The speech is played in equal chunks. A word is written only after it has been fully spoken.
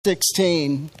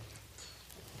16,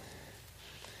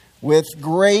 with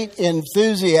great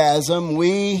enthusiasm,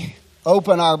 we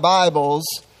open our Bibles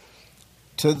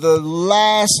to the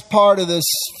last part of this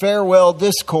farewell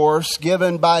discourse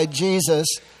given by Jesus.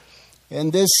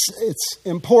 And it's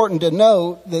important to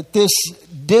note that this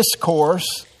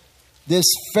discourse, this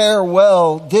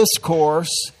farewell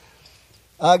discourse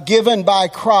given by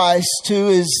Christ to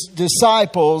his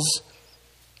disciples,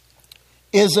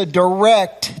 is a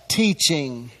direct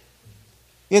teaching.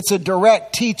 It's a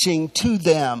direct teaching to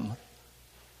them.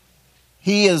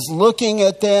 He is looking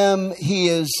at them. He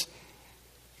is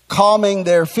calming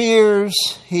their fears.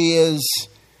 He is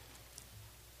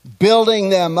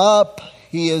building them up.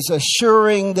 He is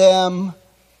assuring them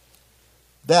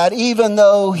that even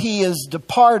though he is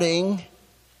departing,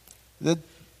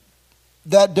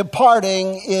 that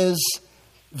departing is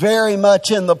very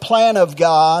much in the plan of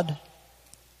God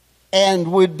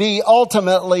and would be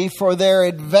ultimately for their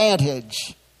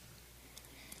advantage.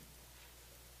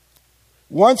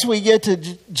 Once we get to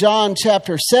John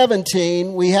chapter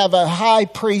 17, we have a high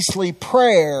priestly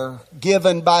prayer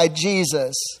given by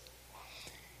Jesus.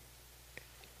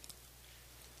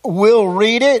 We'll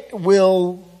read it,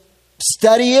 we'll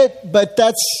study it, but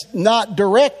that's not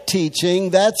direct teaching.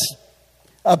 That's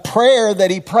a prayer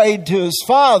that he prayed to his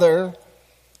Father,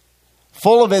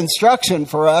 full of instruction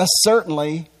for us,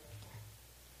 certainly,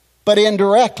 but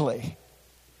indirectly.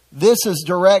 This is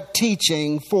direct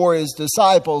teaching for his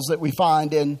disciples that we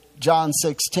find in John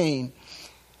 16.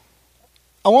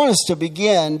 I want us to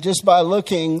begin just by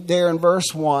looking there in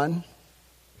verse 1.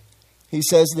 He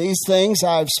says, "These things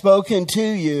I have spoken to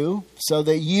you so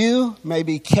that you may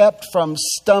be kept from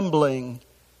stumbling."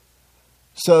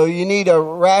 So you need a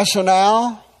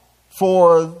rationale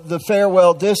for the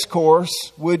farewell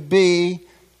discourse would be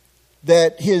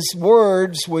that his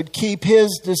words would keep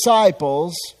his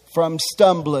disciples from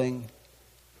stumbling,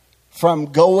 from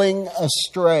going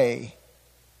astray.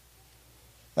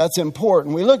 That's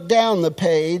important. We look down the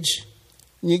page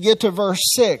and you get to verse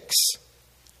 6.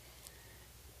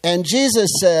 And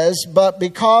Jesus says, "But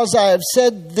because I have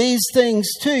said these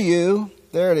things to you,"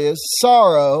 there it is,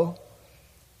 "sorrow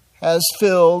has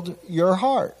filled your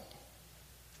heart."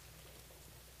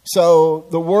 So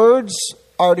the words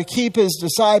are to keep his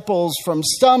disciples from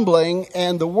stumbling,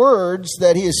 and the words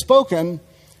that he has spoken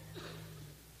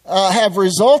have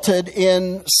resulted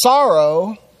in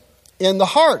sorrow in the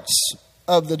hearts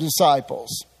of the disciples.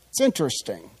 It's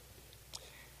interesting.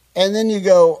 And then you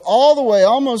go all the way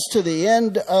almost to the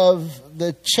end of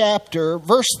the chapter,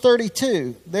 verse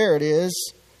 32. There it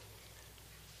is.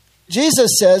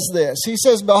 Jesus says this. He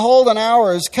says, "Behold, an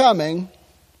hour is coming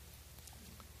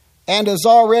and has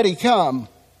already come.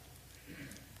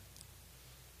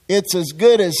 It's as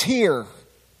good as here."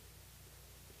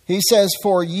 He says,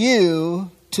 "For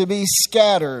you to be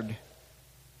scattered."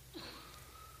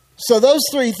 So those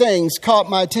three things caught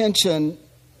my attention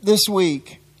this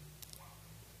week.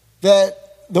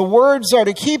 That the words are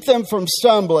to keep them from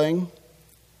stumbling.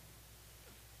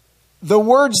 The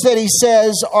words that he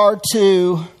says are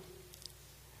to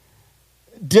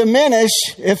diminish,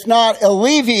 if not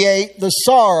alleviate, the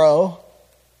sorrow.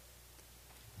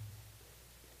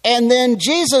 And then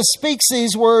Jesus speaks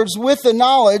these words with the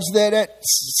knowledge that at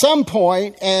some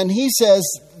point, and he says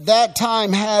that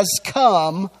time has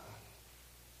come,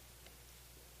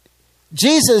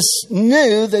 Jesus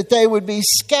knew that they would be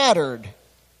scattered.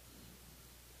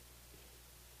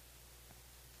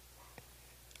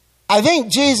 I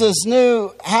think Jesus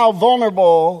knew how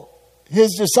vulnerable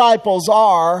his disciples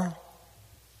are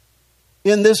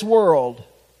in this world.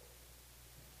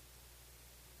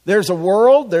 There's a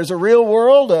world, there's a real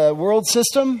world, a world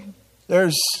system.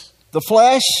 There's the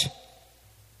flesh,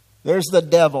 there's the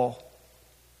devil.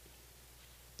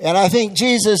 And I think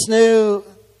Jesus knew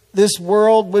this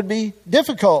world would be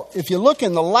difficult. If you look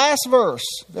in the last verse,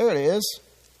 there it is,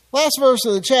 last verse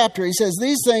of the chapter, he says,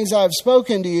 "These things I have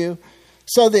spoken to you,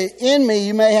 so that in me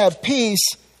you may have peace."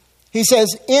 He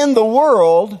says, "In the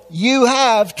world you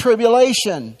have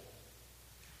tribulation.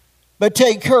 But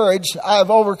take courage, I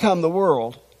have overcome the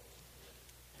world."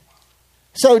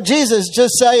 So Jesus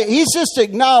he's just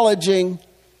acknowledging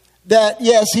that,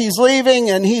 yes, he's leaving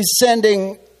and he's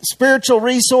sending spiritual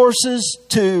resources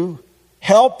to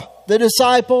help the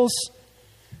disciples.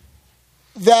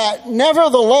 That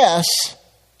nevertheless,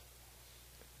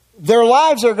 their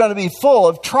lives are going to be full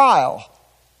of trial.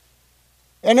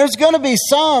 And there's going to be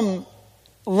some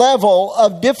level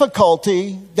of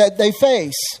difficulty that they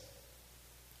face.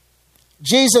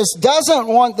 Jesus doesn't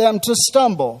want them to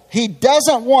stumble. He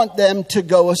doesn't want them to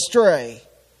go astray.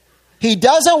 He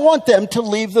doesn't want them to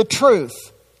leave the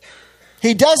truth.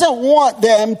 He doesn't want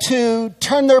them to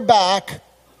turn their back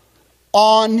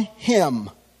on him.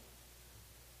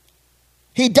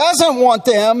 He doesn't want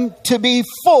them to be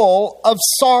full of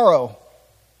sorrow.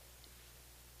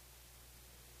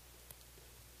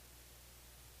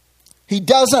 He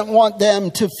doesn't want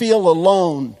them to feel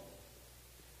alone.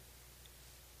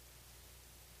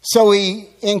 So he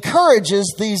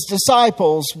encourages these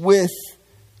disciples with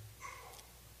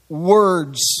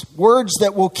words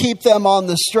that will keep them on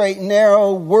the straight and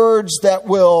narrow, words that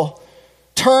will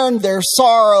turn their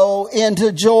sorrow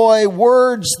into joy,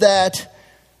 words that,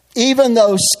 even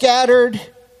though scattered,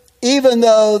 even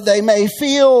though they may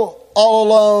feel all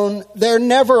alone, they're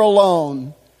never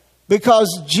alone,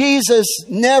 because Jesus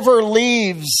never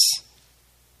leaves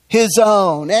his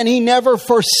own, and he never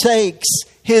forsakes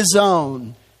his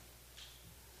own.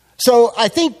 So I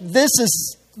think this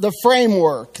is the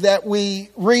framework that we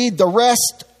read the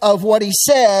rest of what he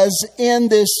says in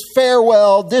this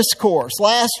farewell discourse.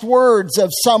 Last words of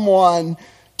someone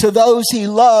to those he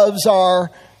loves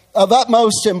are of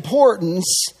utmost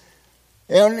importance.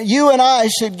 And you and I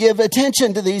should give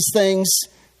attention to these things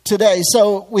today.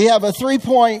 So we have a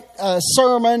 3-point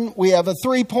sermon. We have a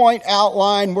 3-point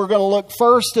outline. We're going to look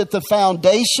first at the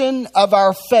foundation of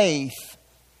our faith.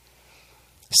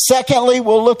 Secondly,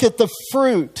 we'll look at the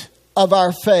fruit of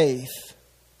our faith.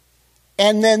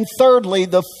 And then thirdly,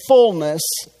 the fullness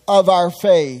of our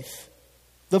faith.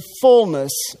 The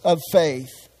fullness of faith.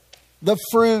 The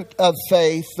fruit of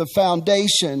faith. The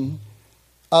foundation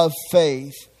of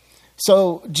faith.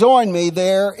 So join me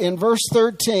there in verse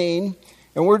 13.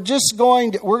 And we're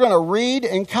going to read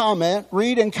and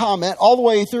comment all the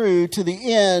way through to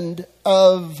the end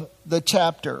of the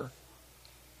chapter.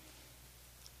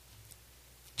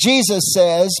 Jesus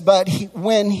says, but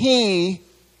when the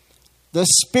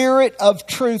Spirit of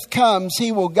truth comes,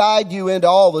 he will guide you into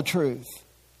all the truth.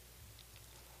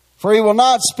 For he will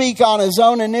not speak on his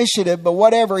own initiative, but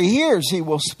whatever he hears he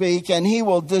will speak, and he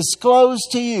will disclose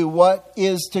to you what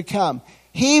is to come.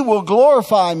 He will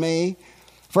glorify me,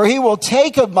 for he will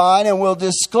take of mine and will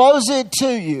disclose it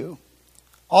to you.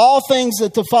 All things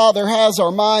that the Father has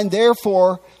are mine,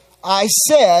 therefore I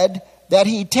said that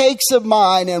he takes of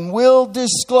mine and will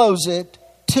disclose it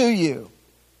to you.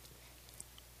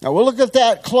 Now we'll look at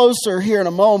that closer here in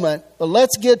a moment, but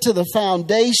let's get to the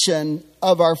foundation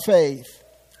of our faith.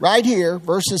 Right here,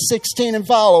 verses 16 and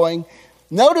following,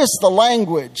 notice the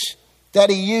language that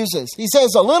he uses. He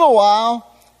says, a little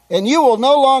while and you will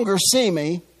no longer see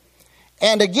me,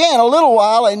 and again a little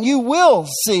while and you will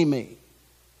see me.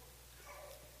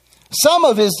 Some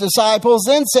of his disciples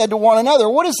then said to one another,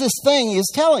 what is this thing he is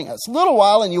telling us? A little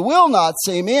while and you will not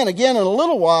see me, and again in a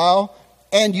little while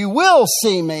and you will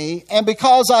see me, and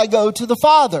because I go to the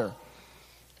Father.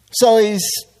 So he's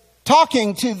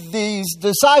talking to these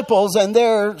disciples and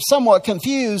they're somewhat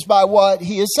confused by what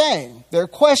he is saying. They're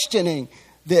questioning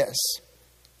this.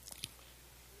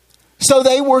 So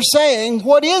they were saying,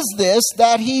 what is this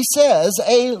that he says,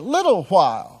 a little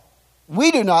while? We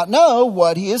do not know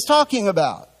what he is talking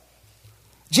about.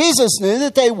 Jesus knew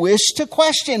that they wished to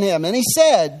question him, and he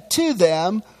said to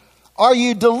them, are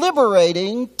you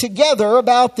deliberating together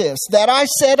about this? That I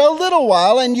said a little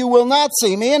while and you will not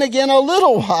see me, and again a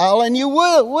little while and you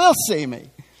will see me.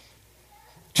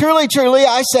 Truly, truly,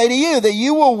 I say to you that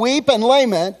you will weep and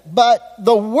lament, but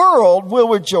the world will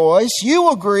rejoice. You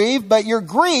will grieve, but your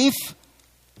grief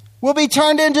will be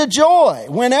turned into joy.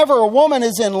 Whenever a woman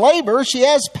is in labor, she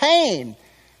has pain,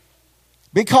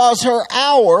 because her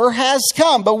hour has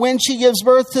come. But when she gives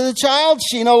birth to the child,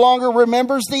 she no longer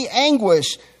remembers the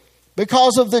anguish,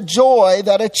 because of the joy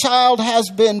that a child has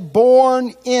been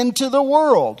born into the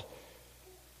world.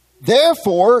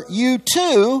 Therefore, you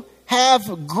too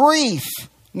have grief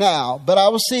now, but I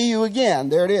will see you again.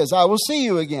 There it is. I will see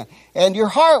you again. And your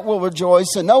heart will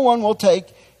rejoice, and no one will take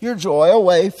your joy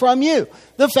away from you.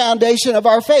 The foundation of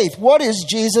our faith. What is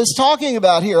Jesus talking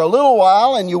about here? A little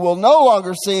while, and you will no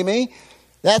longer see me.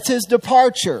 That's his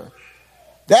departure.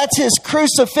 That's his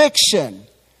crucifixion.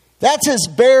 That's his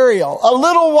burial. A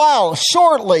little while,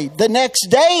 shortly, the next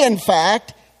day, in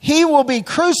fact, he will be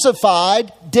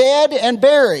crucified, dead, and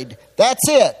buried. That's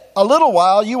it. A little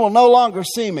while, you will no longer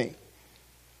see me.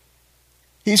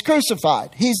 He's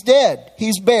crucified. He's dead.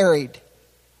 He's buried.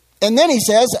 And then he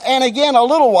says, and again a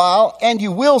little while, and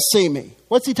you will see me.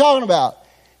 What's he talking about?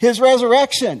 His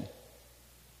resurrection.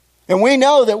 And we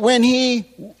know that when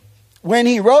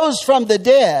he rose from the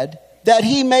dead, that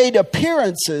he made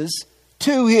appearances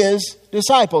to his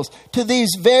disciples. To these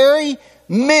very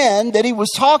men that he was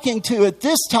talking to at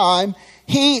this time,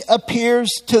 he appears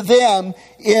to them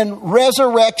in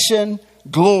resurrection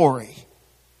glory.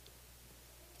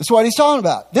 That's what he's talking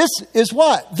about. This is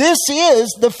what? This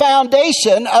is the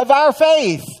foundation of our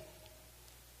faith.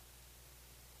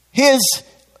 His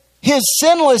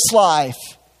sinless life,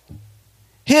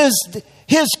 his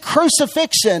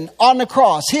crucifixion on the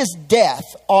cross, his death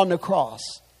on the cross,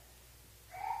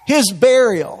 his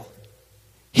burial,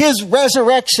 his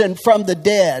resurrection from the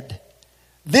dead.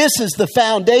 This is the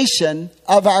foundation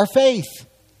of our faith.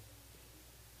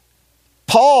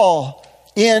 Paul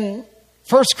in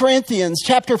 1 Corinthians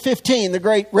chapter 15, the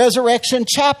great resurrection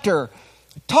chapter,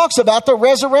 talks about the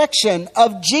resurrection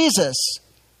of Jesus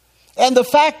and the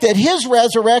fact that his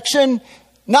resurrection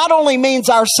not only means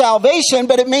our salvation,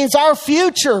 but it means our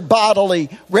future bodily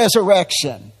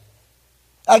resurrection.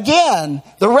 Again,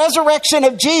 the resurrection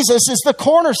of Jesus is the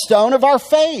cornerstone of our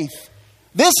faith.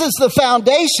 This is the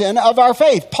foundation of our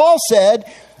faith. Paul said,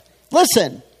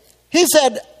 listen, he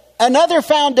said, another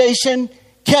foundation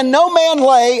can no man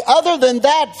lay other than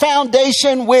that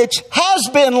foundation which has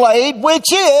been laid,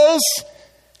 which is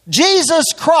Jesus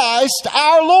Christ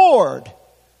our Lord.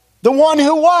 The one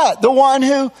who what? The one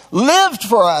who lived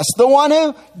for us. The one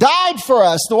who died for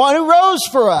us. The one who rose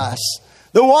for us.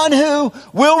 The one who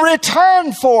will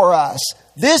return for us.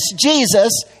 This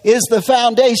Jesus is the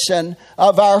foundation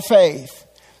of our faith.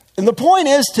 And the point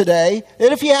is today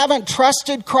that if you haven't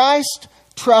trusted Christ,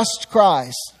 trust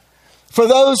Christ. For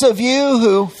those of you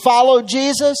who follow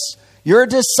Jesus, you're a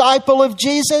disciple of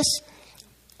Jesus,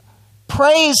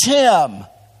 praise Him.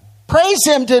 Praise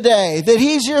Him today that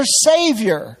He's your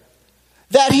Savior.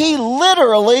 That He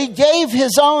literally gave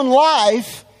His own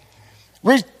life,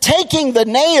 taking the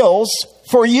nails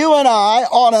for you and I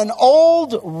on an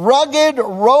old, rugged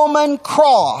Roman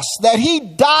cross. That He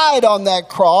died on that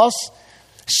cross,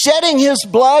 shedding His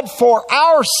blood for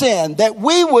our sin, that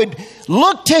we would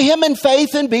look to Him in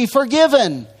faith and be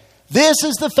forgiven. This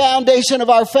is the foundation of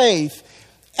our faith.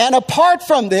 And apart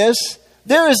from this,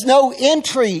 there is no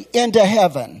entry into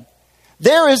heaven.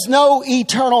 There is no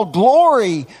eternal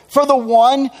glory for the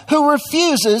one who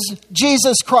refuses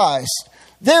Jesus Christ.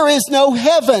 There is no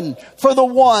heaven for the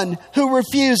one who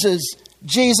refuses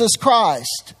Jesus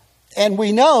Christ. And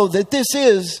we know that this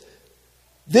is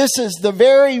the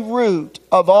very root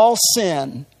of all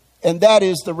sin, and that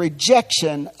is the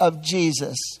rejection of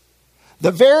Jesus.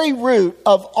 The very root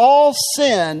of all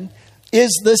sin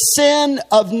is the sin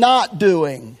of not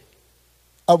doing.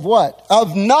 Of what?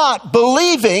 Of not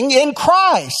believing in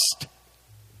Christ.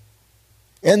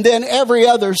 And then every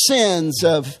other sins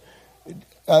of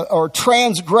or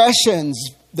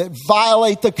transgressions that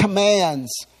violate the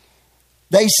commands,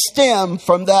 they stem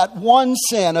from that one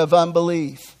sin of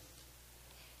unbelief.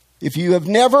 If you have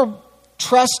never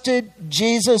trusted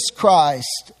Jesus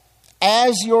Christ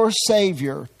as your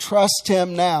Savior, trust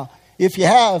Him now. If you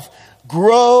have,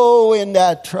 grow in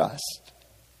that trust.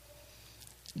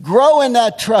 Grow in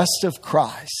that trust of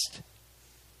Christ.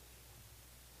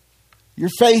 Your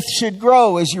faith should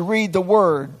grow as you read the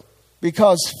Word,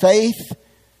 because faith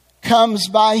comes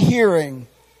by hearing,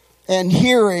 and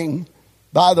hearing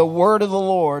by the word of the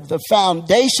Lord. The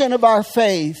foundation of our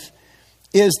faith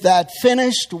is that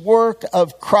finished work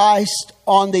of Christ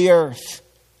on the earth.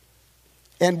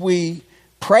 And we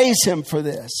praise Him for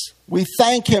this. We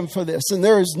thank Him for this. And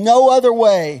there is no other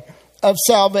way of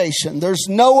salvation. There's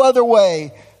no other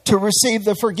way to receive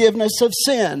the forgiveness of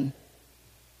sin.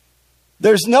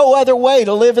 There's no other way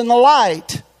to live in the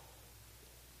light.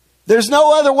 There's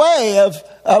no other way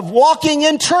of walking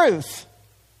in truth.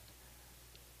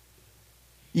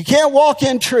 You can't walk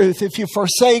in truth if you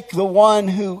forsake the one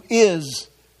who is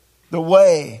the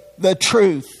way, the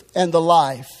truth, and the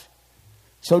life.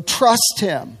 So trust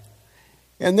Him.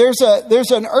 And there's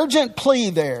an urgent plea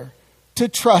there to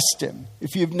trust Him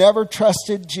if you've never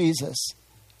trusted Jesus.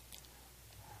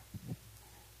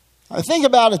 I think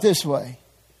about it this way.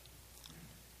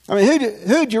 I mean,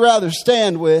 who'd you rather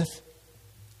stand with?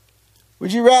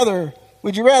 Would you rather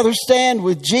stand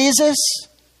with Jesus,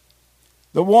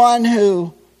 the one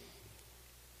who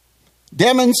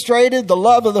demonstrated the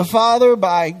love of the Father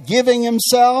by giving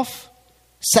Himself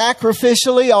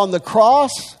sacrificially on the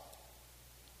cross?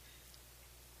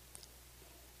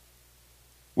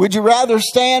 Would you rather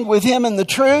stand with Him in the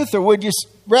truth, or would you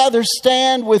rather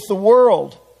stand with the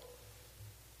world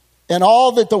and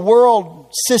all that the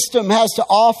world system has to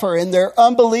offer in their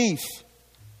unbelief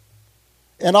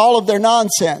and all of their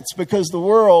nonsense? Because the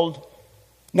world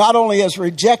not only has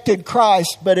rejected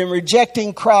Christ, but in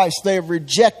rejecting Christ, they have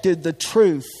rejected the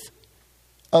truth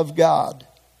of God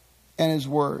and His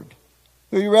Word.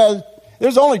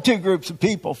 There's only two groups of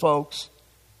people, folks.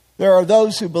 There are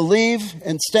those who believe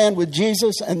and stand with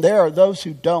Jesus, and there are those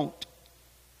who don't.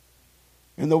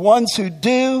 And the ones who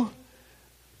do,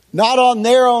 not on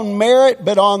their own merit,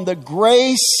 but on the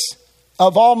grace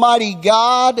of Almighty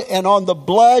God and on the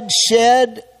blood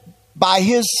shed by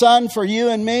His Son for you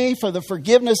and me, for the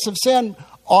forgiveness of sin.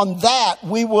 On that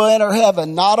we will enter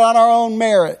heaven, not on our own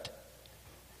merit.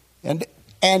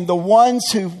 And the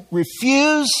ones who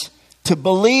refuse to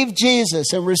believe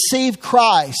Jesus and receive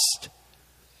Christ,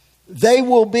 they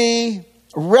will be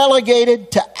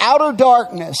relegated to outer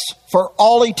darkness for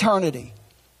all eternity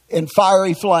in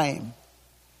fiery flame.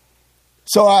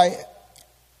 So I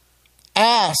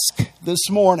ask this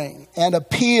morning and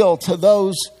appeal to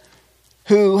those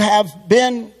who have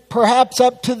been perhaps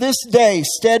up to this day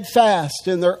steadfast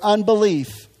in their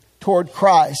unbelief toward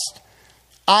Christ.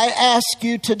 I ask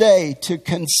you today to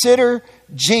consider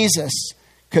Jesus,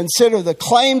 consider the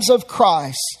claims of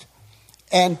Christ,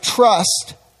 and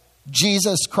trust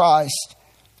Jesus Christ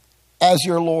as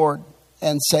your Lord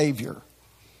and Savior.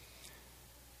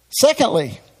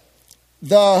 Secondly,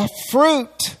 the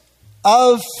fruit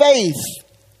of faith.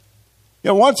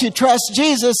 Once you trust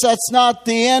Jesus, that's not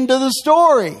the end of the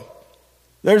story.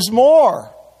 There's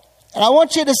more. And I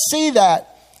want you to see that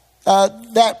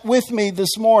with me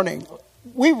this morning.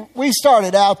 We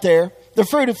started out there, the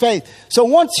fruit of faith. So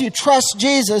once you trust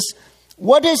Jesus,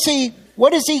 what does He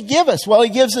give us? Well, He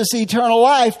gives us eternal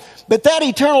life, but that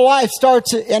eternal life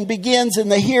starts and begins in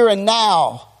the here and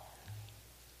now.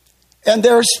 And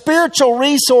there are spiritual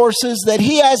resources that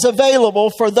He has available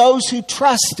for those who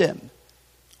trust Him.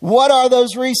 What are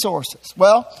those resources?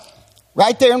 Well,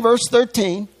 right there in verse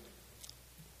 13.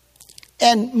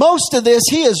 And most of this,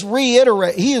 he is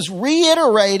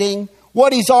reiterating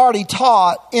what He's already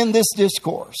taught in this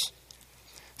discourse.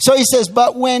 So he says,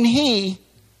 but when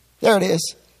there it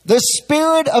is, the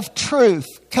Spirit of truth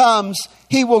comes,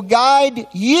 He will guide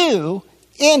you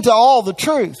into all the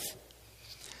truth.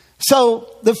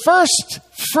 So the first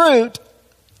fruit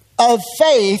of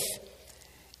faith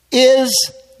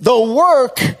is the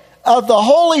work of the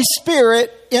Holy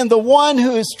Spirit in the one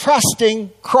who is trusting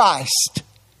Christ.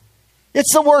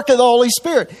 It's the work of the Holy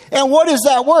Spirit. And what is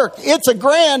that work? It's a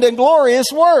grand and glorious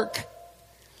work.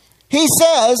 He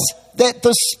says that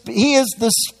He is the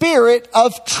Spirit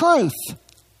of truth.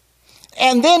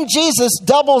 And then Jesus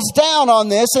doubles down on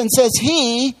this and says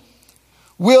He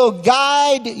will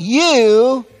guide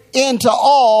you into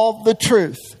all the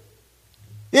truth.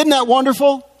 Isn't that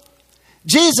wonderful?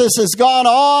 Jesus has gone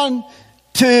on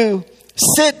to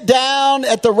sit down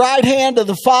at the right hand of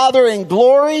the Father in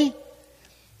glory.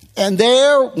 And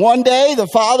there, one day, the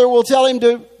Father will tell Him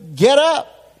to get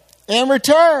up and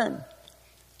return.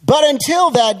 But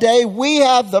until that day, we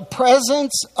have the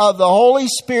presence of the Holy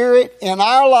Spirit in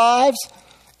our lives.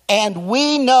 And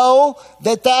we know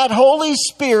that that Holy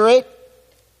Spirit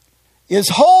is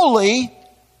holy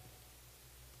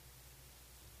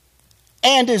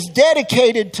and is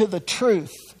dedicated to the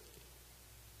truth.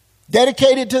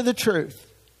 Dedicated to the truth.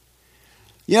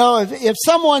 If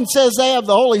someone says they have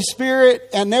the Holy Spirit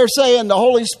and they're saying the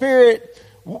Holy Spirit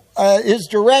is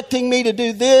directing me to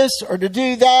do this or to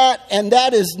do that, and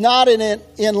that is not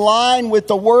in line with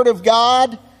the Word of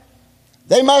God,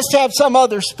 they must have some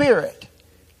other spirit.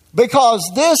 Because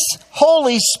this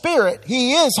Holy Spirit,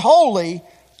 He is holy,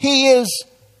 He is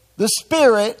the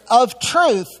Spirit of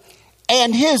truth,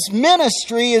 and His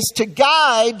ministry is to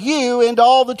guide you into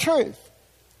all the truth.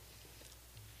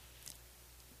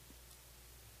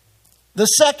 The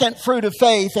second fruit of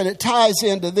faith, and it ties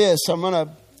into this, I'm going to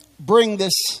bring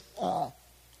this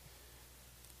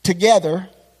together.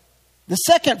 The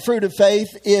second fruit of faith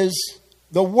is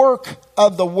the work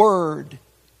of the Word.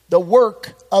 The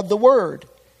work of the Word.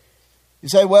 You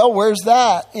say, well, where's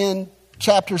that in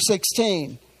chapter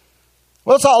 16?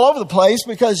 Well, it's all over the place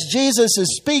because Jesus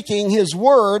is speaking His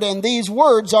Word, and these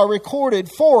words are recorded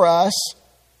for us.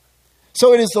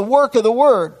 So it is the work of the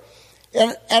Word.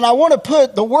 And I want to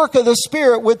put the work of the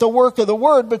Spirit with the work of the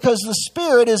Word, because the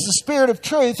Spirit is the Spirit of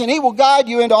truth, and He will guide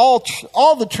you into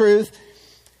all the truth.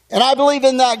 And I believe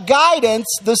in that guidance,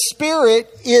 the Spirit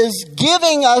is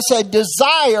giving us a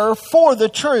desire for the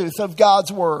truth of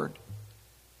God's Word.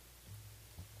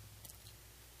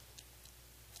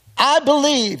 I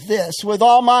believe this with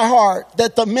all my heart,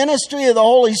 that the ministry of the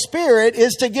Holy Spirit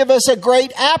is to give us a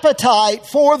great appetite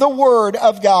for the Word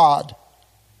of God.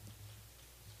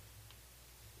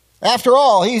 After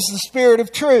all, He's the Spirit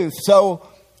of truth. So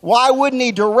why wouldn't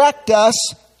He direct us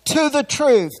to the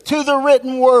truth, to the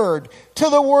written Word,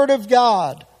 to the Word of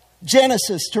God,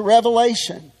 Genesis to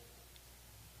Revelation?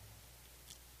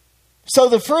 So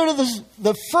the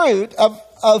fruit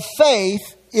of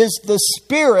faith is the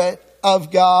Spirit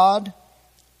of God,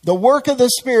 the work of the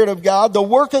Spirit of God, the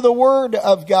work of the Word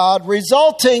of God,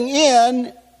 resulting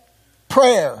in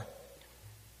prayer.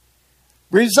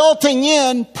 resulting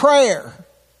in prayer.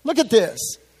 Look at this.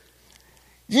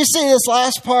 You see this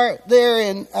last part there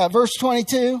in verse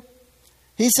 22?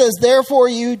 He says, therefore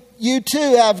you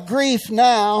too have grief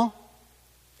now,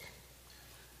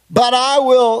 but I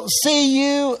will see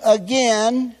you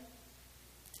again.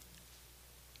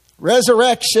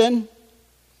 Resurrection.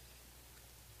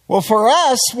 Well, for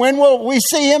us, when will we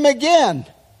see him again?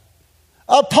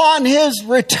 Upon his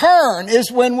return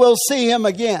is when we'll see him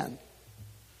again.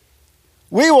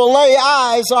 We will lay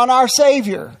eyes on our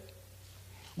Savior.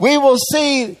 We will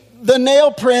see the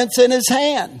nail prints in his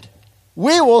hand.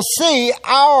 We will see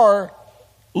our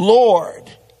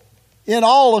Lord in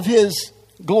all of his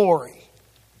glory.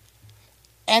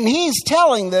 And he's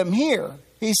telling them here,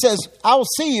 he says, I will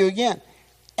see you again.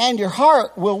 And your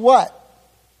heart will what?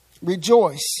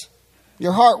 Rejoice.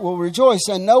 Your heart will rejoice,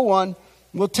 and no one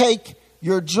will take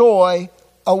your joy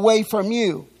away from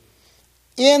you.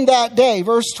 In that day,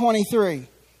 verse 23,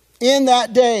 in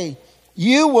that day,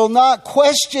 you will not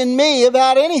question me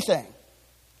about anything.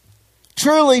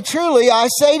 Truly, truly, I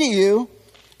say to you,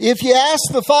 if you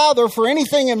ask the Father for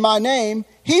anything in my name,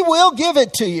 he will give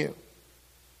it to you.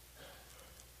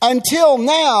 Until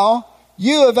now,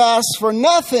 you have asked for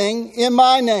nothing in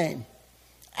my name.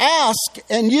 Ask,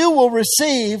 and you will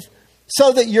receive,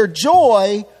 so that your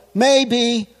joy may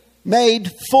be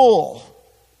made full.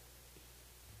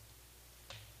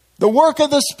 The work of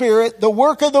the Spirit, the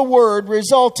work of the Word,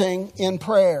 resulting in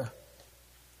prayer.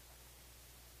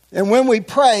 And when we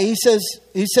pray,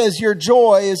 he says your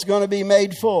joy is going to be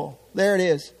made full. There it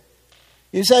is.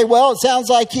 You say, well, it sounds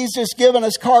like he's just given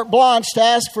us carte blanche to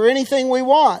ask for anything we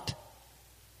want.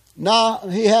 No,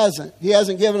 he hasn't. He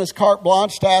hasn't given us carte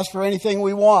blanche to ask for anything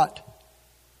we want.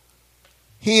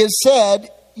 He has said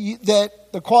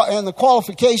that the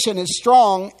qualification is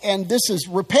strong, and this is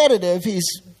repetitive. He's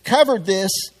covered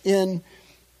this in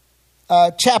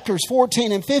chapters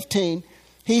 14 and 15.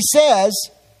 He says,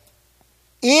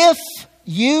 if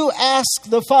you ask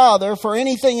the Father for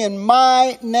anything in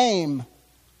my name.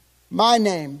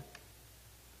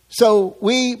 So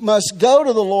we must go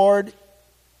to the Lord,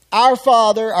 our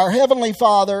Father, our Heavenly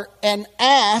Father, and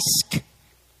ask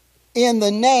in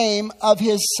the name of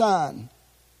his Son.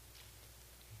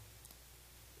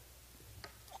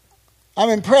 I'm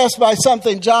impressed by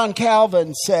something John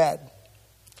Calvin said.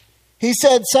 He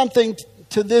said something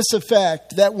to this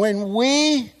effect, that when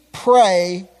we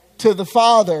pray to the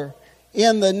Father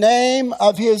in the name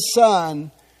of his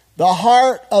Son, the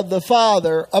heart of the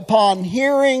Father, upon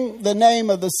hearing the name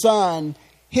of the Son,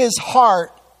 his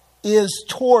heart is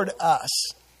toward us.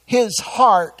 His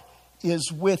heart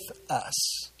is with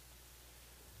us.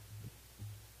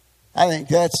 I think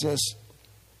that's just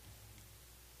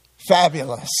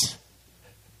fabulous.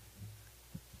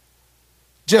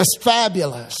 Just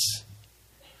fabulous.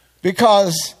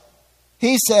 Because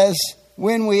he says,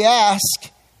 when we ask,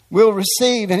 we'll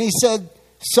receive. And he said,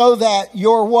 so that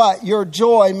your what? Your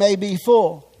joy may be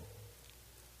full.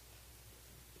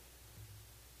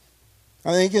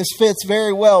 I think this fits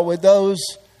very well with those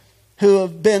who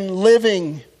have been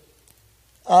living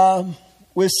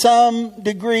with some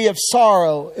degree of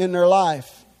sorrow in their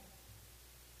life.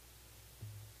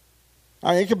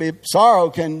 I mean, it could be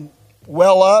sorrow can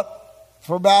well up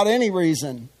for about any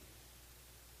reason.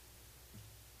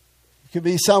 It could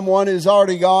be someone who's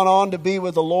already gone on to be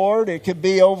with the Lord. It could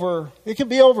be over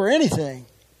anything.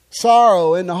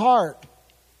 Sorrow in the heart.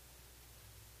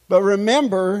 But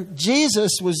remember,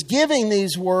 Jesus was giving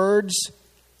these words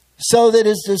so that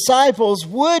his disciples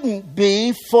wouldn't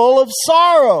be full of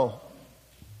sorrow.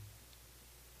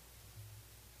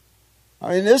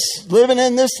 I mean, living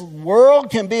in this world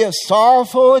can be a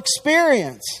sorrowful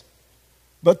experience.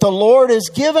 But the Lord has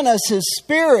given us his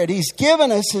Spirit. He's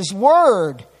given us his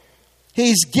Word.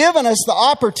 He's given us the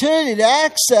opportunity to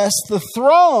access the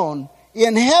throne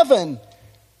in heaven,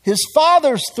 his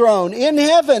Father's throne in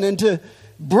heaven, and to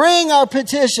bring our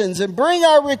petitions and bring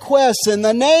our requests in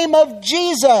the name of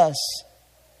Jesus.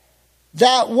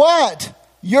 That what?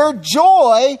 Your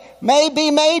joy may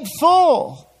be made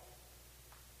full.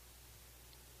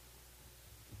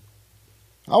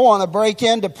 I want to break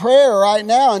into prayer right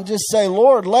now and just say,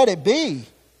 Lord, let it be.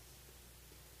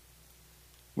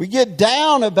 We get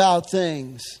down about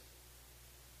things.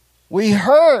 We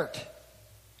hurt.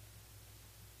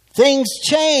 Things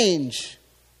change.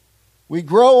 We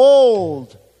grow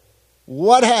old.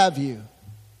 What have you.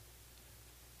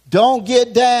 Don't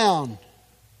get down.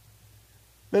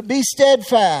 But be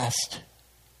steadfast.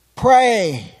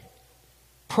 Pray.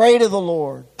 Pray to the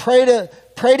Lord. Pray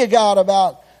to God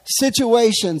about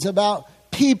situations, about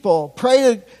people.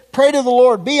 Pray to the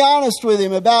Lord. Be honest with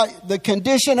him about the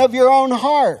condition of your own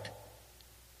heart.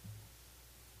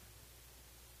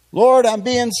 Lord, I'm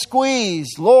being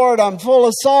squeezed. Lord, I'm full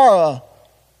of sorrow.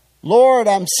 Lord,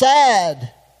 I'm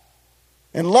sad.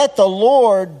 And let the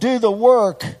Lord do the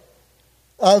work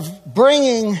of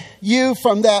bringing you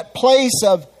from that place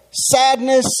of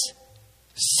sadness,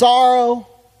 sorrow,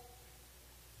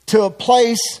 to a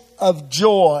place of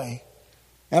joy.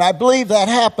 And I believe that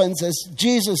happens as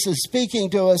Jesus is speaking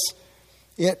to us.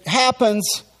 It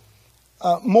happens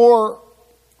more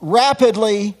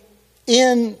rapidly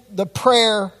in the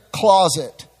prayer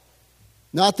closet.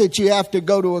 Not that you have to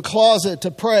go to a closet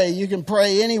to pray. You can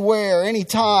pray anywhere,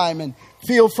 anytime, and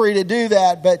feel free to do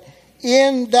that. But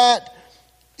in that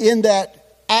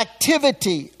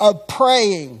activity of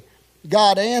praying,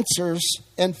 God answers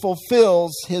and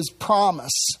fulfills His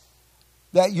promise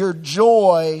that your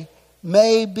joy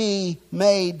may be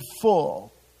made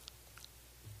full.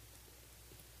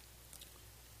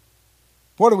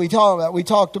 What are we talking about? We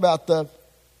talked about the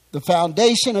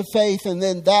foundation of faith, and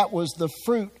then that was the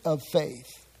fruit of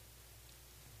faith.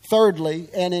 Thirdly,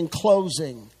 and in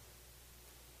closing,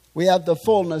 we have the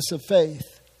fullness of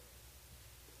faith.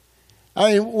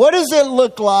 I mean, what does it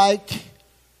look like?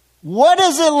 What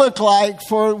does it look like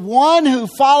for one who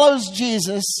follows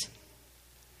Jesus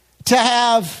to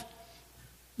have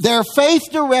their faith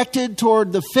directed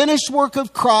toward the finished work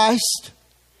of Christ,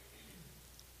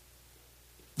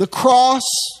 the cross,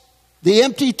 the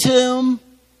empty tomb,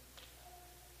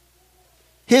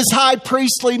 His high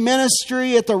priestly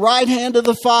ministry at the right hand of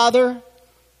the Father?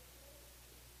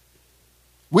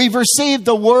 We've received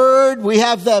the Word. We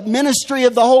have the ministry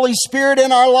of the Holy Spirit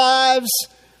in our lives.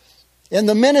 And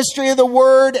the ministry of the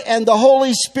Word and the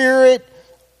Holy Spirit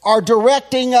are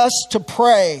directing us to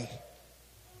pray.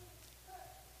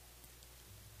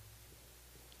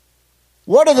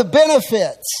 What are the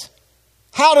benefits?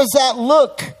 How does that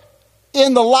look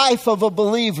in the life of a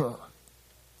believer?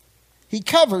 He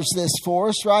covers this for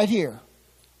us right here.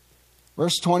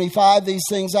 Verse 25, these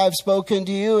things I've spoken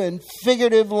to you in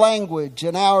figurative language.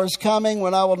 An hour is coming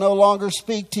when I will no longer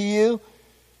speak to you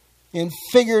in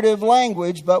figurative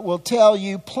language, but will tell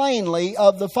you plainly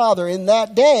of the Father. In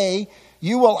that day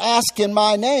you will ask in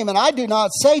my name, and I do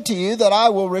not say to you that I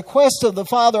will request of the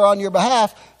Father on your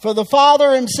behalf, for the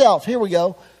Father Himself, here we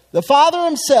go, the Father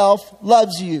Himself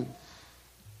loves you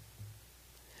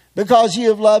because you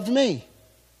have loved me.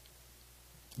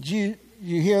 Did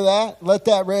you hear that? Let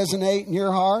that resonate in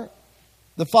your heart.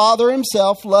 The Father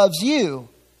Himself loves you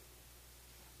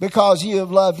because you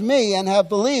have loved me and have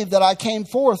believed that I came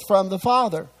forth from the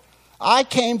Father. I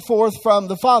came forth from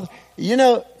the Father. You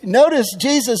know, notice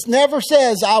Jesus never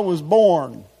says, I was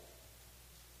born.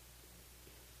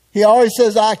 He always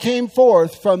says, I came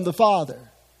forth from the Father.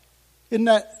 Isn't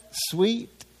that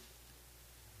sweet?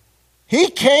 He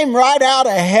came right out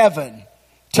of heaven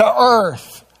to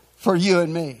earth for you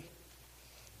and me.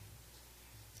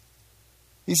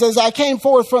 He says, I came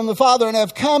forth from the Father and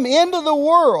have come into the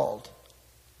world.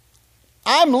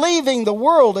 I'm leaving the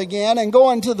world again and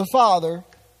going to the Father.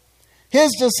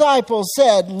 His disciples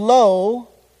said, Lo,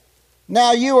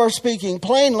 now you are speaking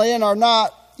plainly and are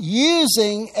not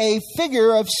using a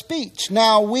figure of speech.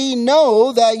 Now we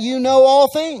know that you know all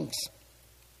things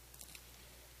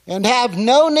and have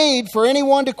no need for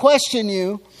anyone to question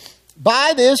you.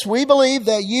 By this we believe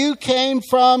that you came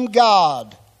from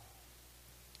God.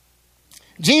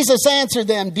 Jesus answered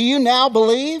them, do you now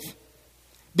believe?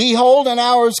 Behold, an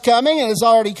hour is coming and has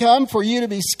already come for you to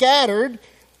be scattered,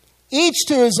 each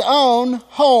to his own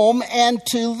home, and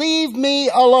to leave me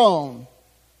alone.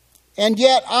 And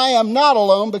yet I am not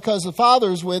alone, because the Father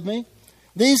is with me.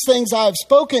 These things I have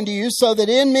spoken to you, so that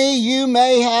in me you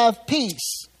may have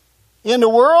peace. In the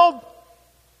world,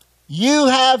 you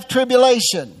have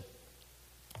tribulation.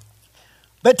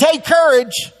 But take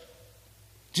courage.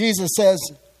 Jesus says,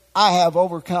 I have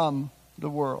overcome the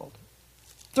world.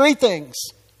 Three things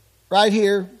right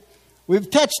here. We've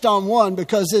touched on one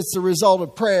because it's the result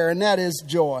of prayer, and that is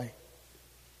joy.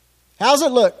 How's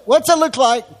it look? What's it look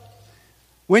like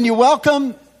when you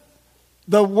welcome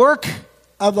the work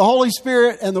of the Holy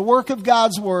Spirit and the work of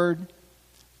God's Word,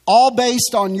 all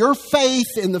based on your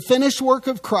faith in the finished work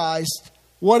of Christ?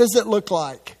 What does it look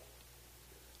like?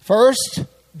 First,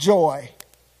 joy.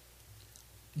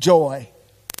 Joy.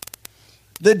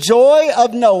 The joy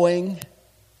of knowing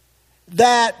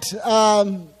that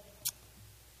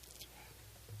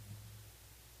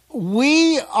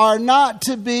we are not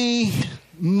to be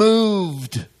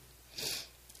moved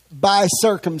by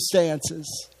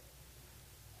circumstances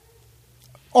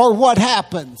or what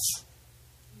happens.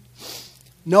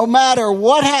 No matter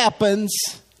what happens,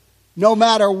 no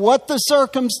matter what the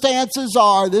circumstances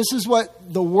are, this is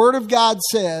what the Word of God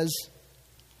says.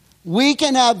 we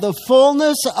can have the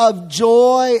fullness of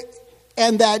joy,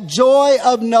 and that joy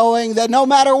of knowing that no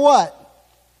matter what,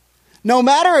 no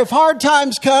matter if hard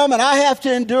times come and I have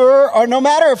to endure, or no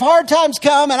matter if hard times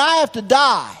come and I have to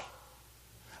die,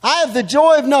 I have the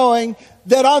joy of knowing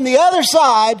that on the other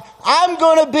side, I'm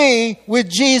going to be with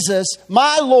Jesus,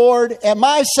 my Lord and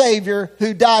my Savior,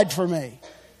 who died for me.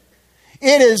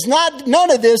 It is not,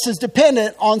 none of this is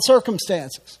dependent on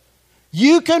circumstances.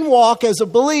 You can walk as a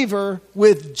believer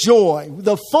with joy,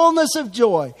 the fullness of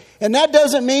joy. And that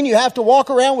doesn't mean you have to walk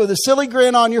around with a silly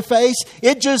grin on your face.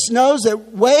 It just knows that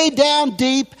way down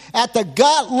deep at the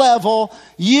gut level,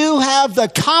 you have the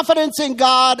confidence in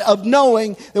God of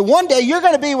knowing that one day you're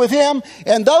going to be with Him,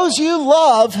 and those you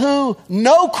love who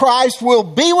know Christ will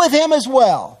be with Him as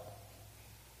well.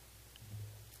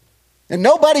 And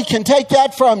nobody can take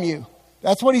that from you.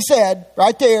 That's what He said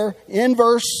right there in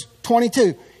verse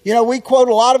 22. You know, we quote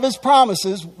a lot of His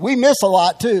promises. We miss a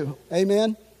lot too.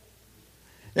 Amen.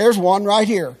 There's one right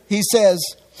here. He says,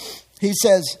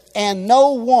 and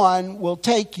no one will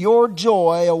take your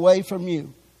joy away from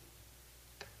you.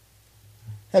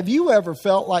 Have you ever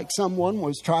felt like someone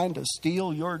was trying to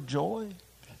steal your joy?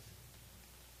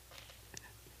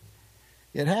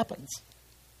 It happens.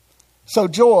 So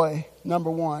joy, number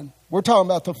one. We're talking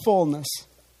about the fullness.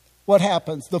 What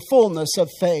happens? The fullness of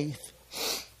faith.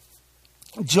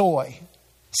 Joy.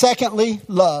 Secondly,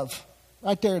 love.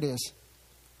 Right there it is.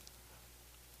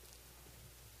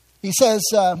 He says,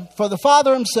 for the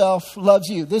Father Himself loves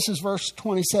you. This is verse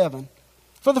 27.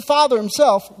 For the Father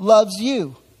Himself loves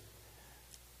you.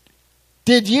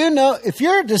 Did you know, if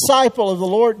you're a disciple of the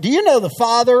Lord, do you know the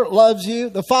Father loves you?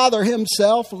 The Father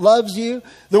Himself loves you.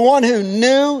 The one who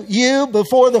knew you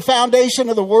before the foundation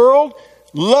of the world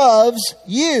loves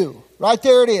you. Right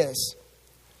there it is.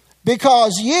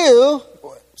 Because you,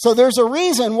 so there's a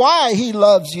reason why He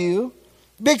loves you.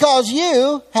 Because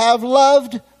you have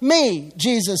loved me,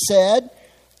 Jesus said,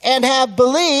 and have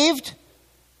believed.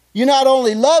 You not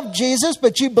only loved Jesus,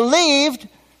 but you believed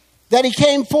that He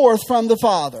came forth from the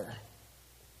Father.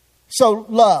 So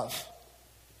love.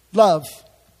 Love.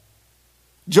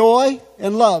 Joy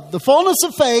and love. The fullness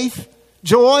of faith,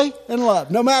 joy and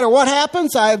love. No matter what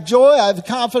happens, I have joy. I have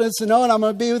confidence in knowing I'm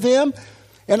going to be with Him.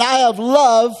 And I have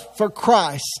love for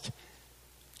Christ.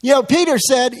 You know, Peter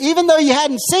said, even though you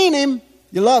hadn't seen Him,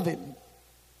 you love Him.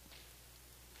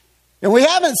 And we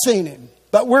haven't seen Him,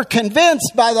 but we're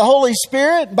convinced by the Holy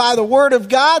Spirit, by the Word of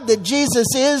God, that Jesus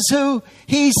is who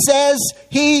He says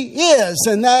He is.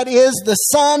 And that is the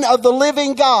Son of the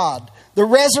living God, the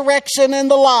resurrection and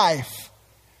the life,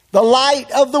 the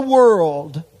light of the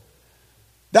world.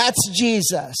 That's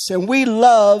Jesus. And we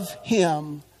love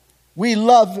Him. We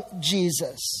love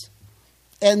Jesus.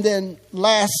 And then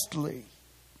lastly,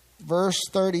 verse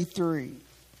 33.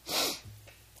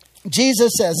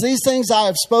 Jesus says, these things I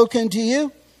have spoken to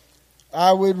you.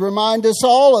 I would remind us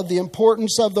all of the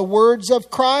importance of the words of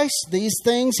Christ. These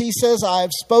things, He says, I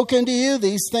have spoken to you.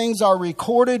 These things are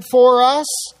recorded for us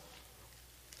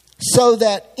so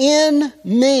that in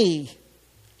me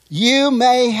you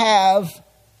may have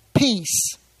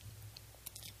peace.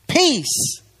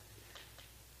 Peace.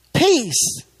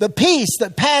 Peace. The peace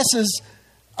that passes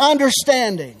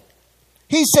understanding.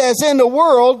 He says, in the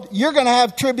world, you're going to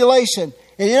have tribulation.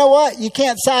 And you know what? You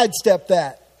can't sidestep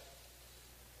that.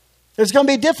 There's going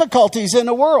to be difficulties in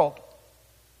the world.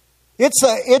 It's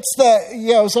the,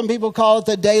 you know, some people call it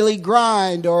the daily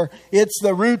grind, or it's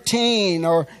the routine,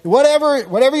 or whatever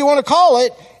you want to call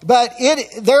it. But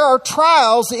there are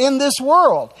trials in this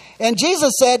world. And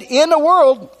Jesus said, in the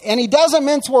world, and He doesn't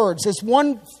mince words. It's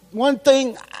one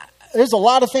thing. There's a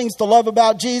lot of things to love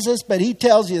about Jesus, but He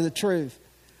tells you the truth.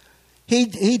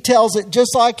 He tells it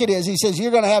just like it is. He says,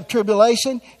 you're going to have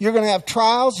tribulation. You're going to have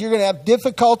trials. You're going to have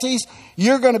difficulties.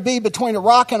 You're going to be between a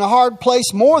rock and a hard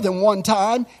place more than one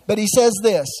time. But He says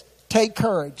this, take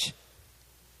courage.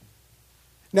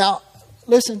 Now,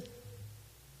 listen,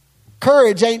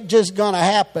 courage ain't just going to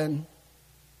happen.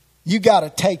 You got to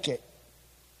take it.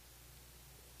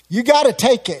 You got to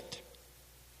take it.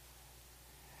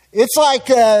 It's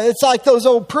like those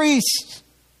old priests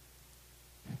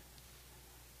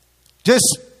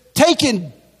just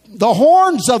taking the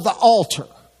horns of the altar.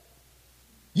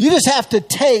 You just have to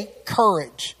take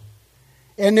courage.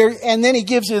 And then He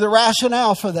gives you the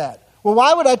rationale for that. Well,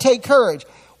 why would I take courage?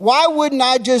 Why wouldn't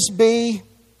I just be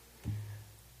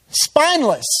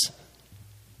spineless?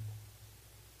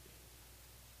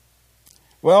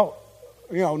 Well,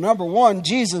 you know, number one,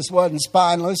 Jesus wasn't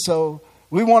spineless, so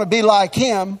we want to be like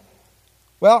Him.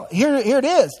 Well, here it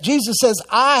is. Jesus says,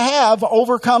 I have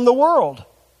overcome the world.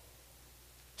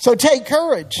 So take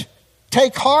courage.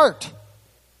 Take heart.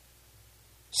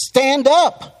 Stand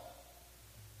up.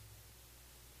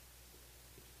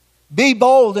 Be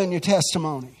bold in your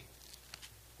testimony.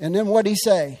 And then what did he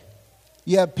say?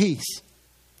 You have peace.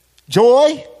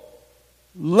 Joy,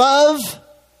 love,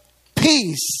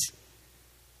 peace.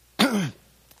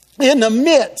 In the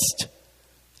midst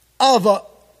of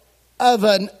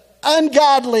an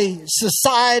ungodly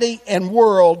society and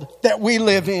world that we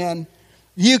live in,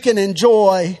 you can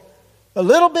enjoy a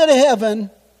little bit of heaven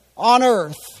on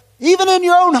earth, even in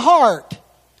your own heart,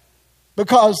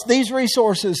 because these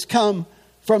resources come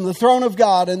from the throne of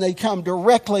God, and they come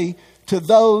directly to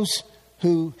those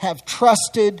who have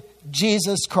trusted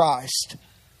Jesus Christ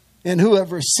and who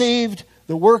have received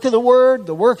the work of the Word,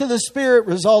 the work of the Spirit,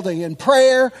 resulting in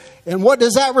prayer. And what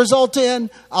does that result in?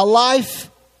 A life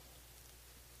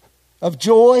of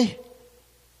joy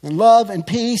and love and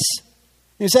peace.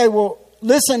 You say, well,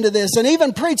 listen to this, and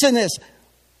even preaching this.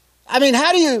 I mean,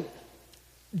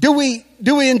 do we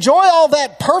enjoy all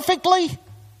that perfectly?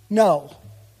 No,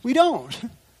 we don't.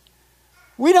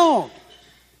 We don't.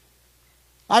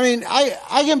 I mean,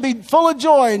 I can be full of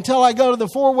joy until I go to the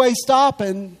four-way stop,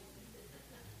 and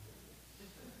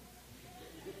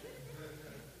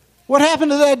what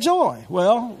happened to that joy?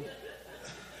 Well,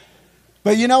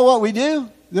 but you know what we do?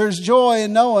 There's joy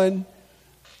in knowing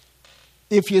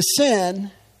if you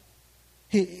sin,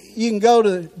 you can go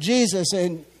to Jesus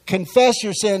and confess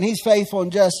your sin. He's faithful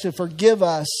and just to forgive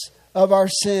us of our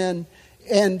sin,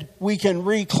 and we can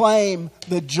reclaim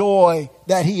the joy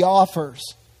that He offers.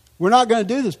 We're not going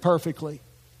to do this perfectly.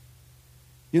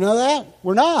 You know that?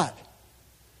 We're not.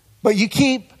 But you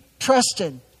keep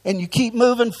trusting, and you keep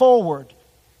moving forward,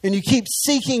 and you keep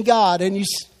seeking God, and you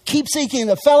keep seeking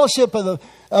the fellowship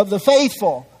of the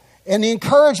faithful and the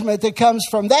encouragement that comes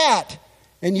from that.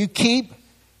 And you keep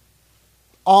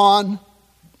on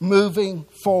moving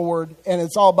forward, and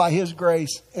it's all by His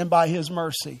grace and by His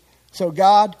mercy. So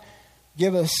God,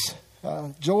 give us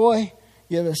joy,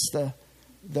 give us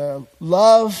the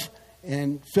love,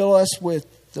 and fill us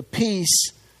with the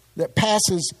peace that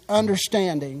passes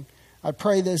understanding. I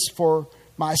pray this for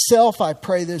myself. I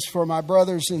pray this for my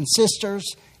brothers and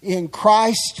sisters in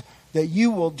Christ, that you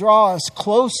will draw us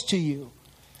close to you.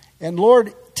 And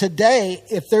Lord, today,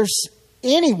 if there's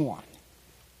anyone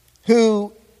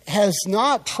who has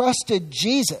not trusted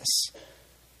Jesus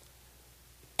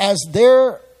as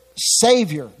their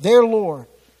Savior, their Lord,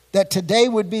 that today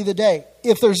would be the day.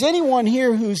 If there's anyone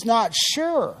here who's not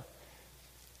sure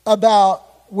about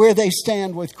where they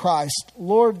stand with Christ,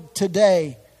 Lord,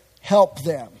 today, help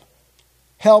them.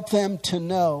 Help them to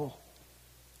know.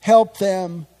 Help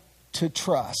them to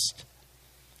trust.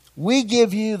 We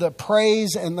give you the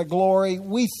praise and the glory.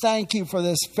 We thank you for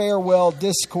this farewell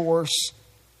discourse.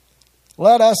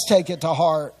 Let us take it to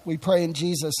heart. We pray in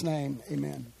Jesus' name.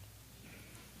 Amen.